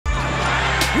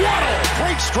Waddle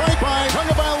breaks straight by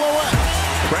Tagovailoa.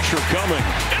 Pressure coming.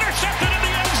 Intercepted in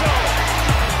the end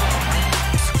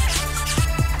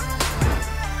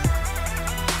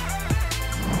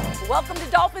zone. Welcome to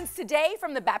Dolphins Today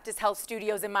from the Baptist Health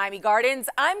Studios in Miami Gardens.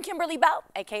 I'm Kimberly Bell,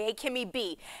 a.k.a. Kimmy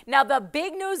B. Now, the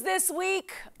big news this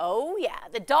week, oh yeah,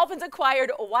 the Dolphins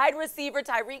acquired wide receiver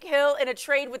Tyreek Hill in a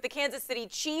trade with the Kansas City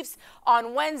Chiefs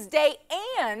on Wednesday,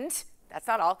 and that's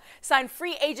not all. Signed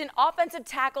free agent offensive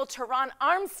tackle Terron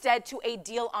Armstead to a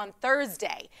deal on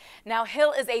Thursday. Now,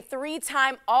 Hill is a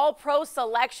three-time All-Pro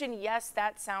selection. Yes,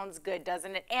 that sounds good,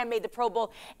 doesn't it? And made the Pro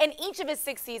Bowl in each of his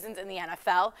 6 seasons in the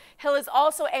NFL. Hill is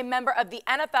also a member of the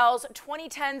NFL's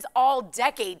 2010s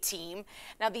All-Decade team.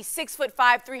 Now, the 6'5",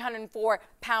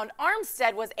 304-pound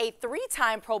Armstead was a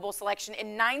three-time Pro Bowl selection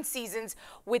in 9 seasons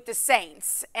with the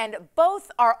Saints. And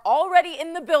both are already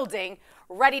in the building,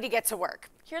 ready to get to work.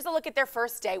 Here's a look at their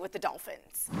first day with the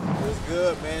Dolphins. Feels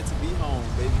good, man, to be home,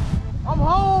 baby. I'm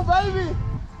home, baby.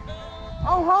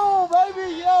 I'm home,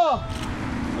 baby, yeah.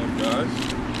 What's up, guys?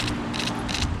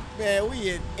 Man,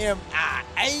 we in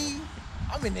MIA.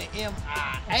 I'm in the MIA.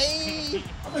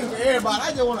 I'm in for everybody. I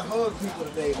just want to hug people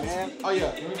today, man. Oh, yeah,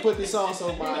 let me put this on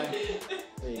so my...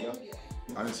 There you go.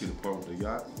 I didn't see the part with the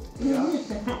yacht.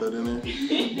 Put that in there.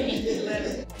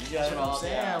 You got what I'm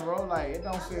saying, bro. Like, it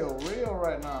don't feel real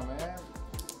right now, man.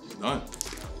 It's done.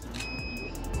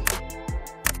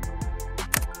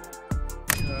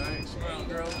 All right, smile,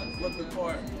 girl. Flip the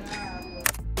part.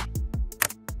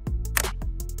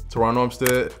 Terron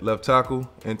Armstead, left tackle,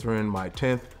 entering my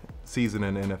 10th season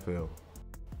in the NFL.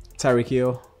 Tyreek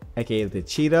Hill, aka the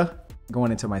Cheetah,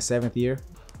 going into my 7th year.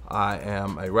 I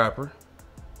am a rapper.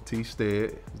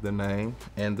 T-Stead is the name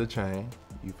and the chain,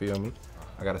 you feel me?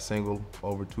 I got a single,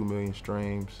 over 2 million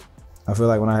streams. I feel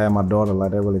like when I had my daughter,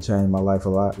 like that really changed my life a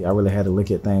lot. I really had to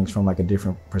look at things from like a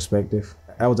different perspective.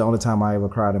 That was the only time I ever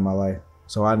cried in my life.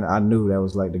 So I knew that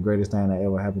was like the greatest thing that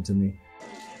ever happened to me.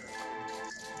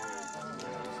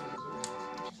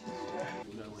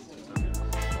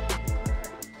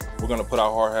 We're gonna put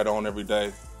our hard hat on every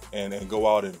day and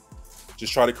go out and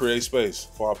just try to create space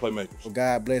for our playmakers. Well,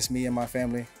 God blessed me and my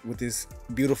family with this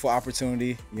beautiful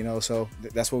opportunity, you know, so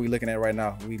that's what we're looking at right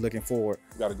now. We're looking forward.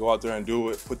 We gotta go out there and do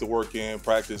it, put the work in,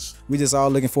 practice. We just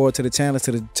all looking forward to the challenge,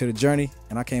 to the journey,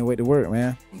 and I can't wait to work,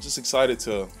 man. I'm just excited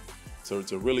to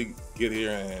really get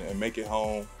here and make it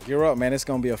home. Gear up, man. It's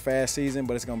gonna be a fast season,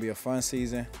 but it's gonna be a fun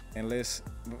season, and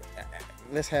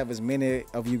let's have as many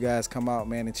of you guys come out,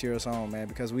 man, and cheer us on, man,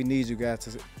 because we need you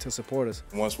guys to support us.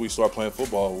 Once we start playing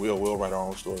football, we'll write our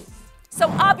own story. So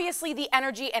obviously the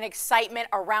energy and excitement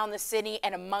around the city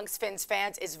and amongst Fins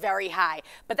fans is very high,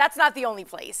 but that's not the only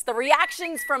place. The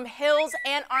reactions from Hill's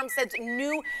and Armstead's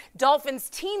new Dolphins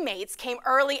teammates came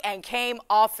early and came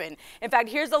often. In fact,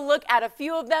 here's a look at a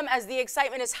few of them as the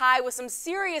excitement is high with some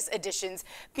serious additions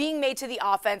being made to the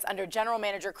offense under general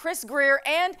manager Chris Greer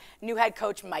and new head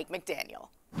coach Mike McDaniel.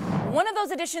 One of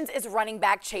those additions is running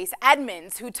back Chase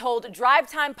Edmonds, who told Drive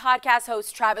Time podcast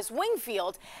host Travis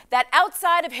Wingfield that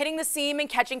outside of hitting the seam and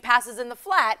catching passes in the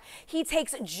flat, he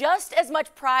takes just as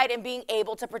much pride in being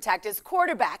able to protect his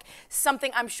quarterback,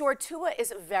 something I'm sure Tua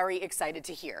is very excited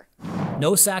to hear.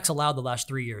 No sacks allowed the last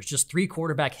 3 years, just 3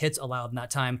 quarterback hits allowed in that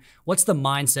time. What's the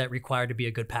mindset required to be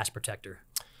a good pass protector?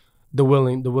 The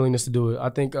willingness to do it. I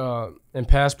think in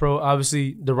pass pro,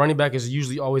 obviously the running back is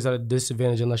usually always at a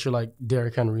disadvantage unless you're like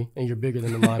Derrick Henry and you're bigger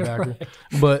than the linebacker. Right.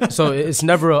 But so it's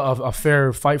never a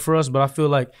fair fight for us. But I feel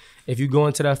like if you go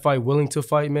into that fight willing to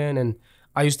fight, man, and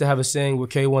I used to have a saying with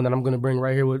K1 that I'm gonna bring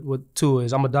right here with Tua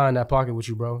is I'm gonna die in that pocket with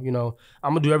you, bro. You know,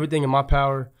 I'm gonna do everything in my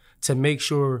power to make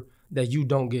sure that you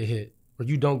don't get hit. Or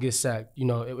you don't get sacked, you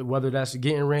know, whether that's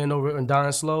getting ran over and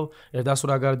dying slow, if that's what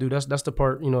I got to do, that's the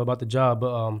part, you know, about the job.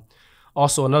 But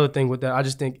also another thing with that, I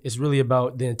just think it's really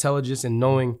about the intelligence and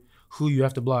knowing who you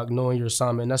have to block, knowing your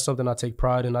assignment. And that's something I take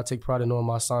pride in. I take pride in knowing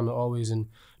my assignment always and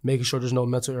making sure there's no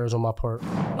mental errors on my part.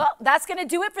 Well, that's going to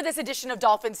do it for this edition of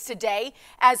Dolphins Today.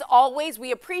 As always,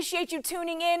 we appreciate you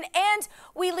tuning in, and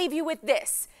we leave you with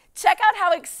this. Check out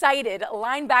how excited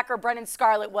linebacker Brennan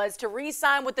Scarlett was to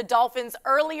re-sign with the Dolphins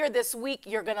earlier this week.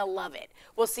 You're going to love it.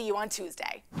 We'll see you on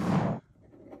Tuesday.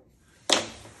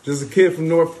 Just a kid from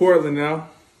North Portland now.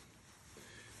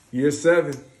 Year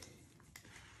 7.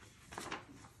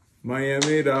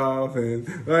 Miami Dolphins,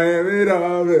 Miami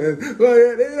Dolphins,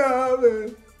 Miami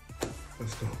Dolphins.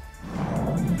 Let's go.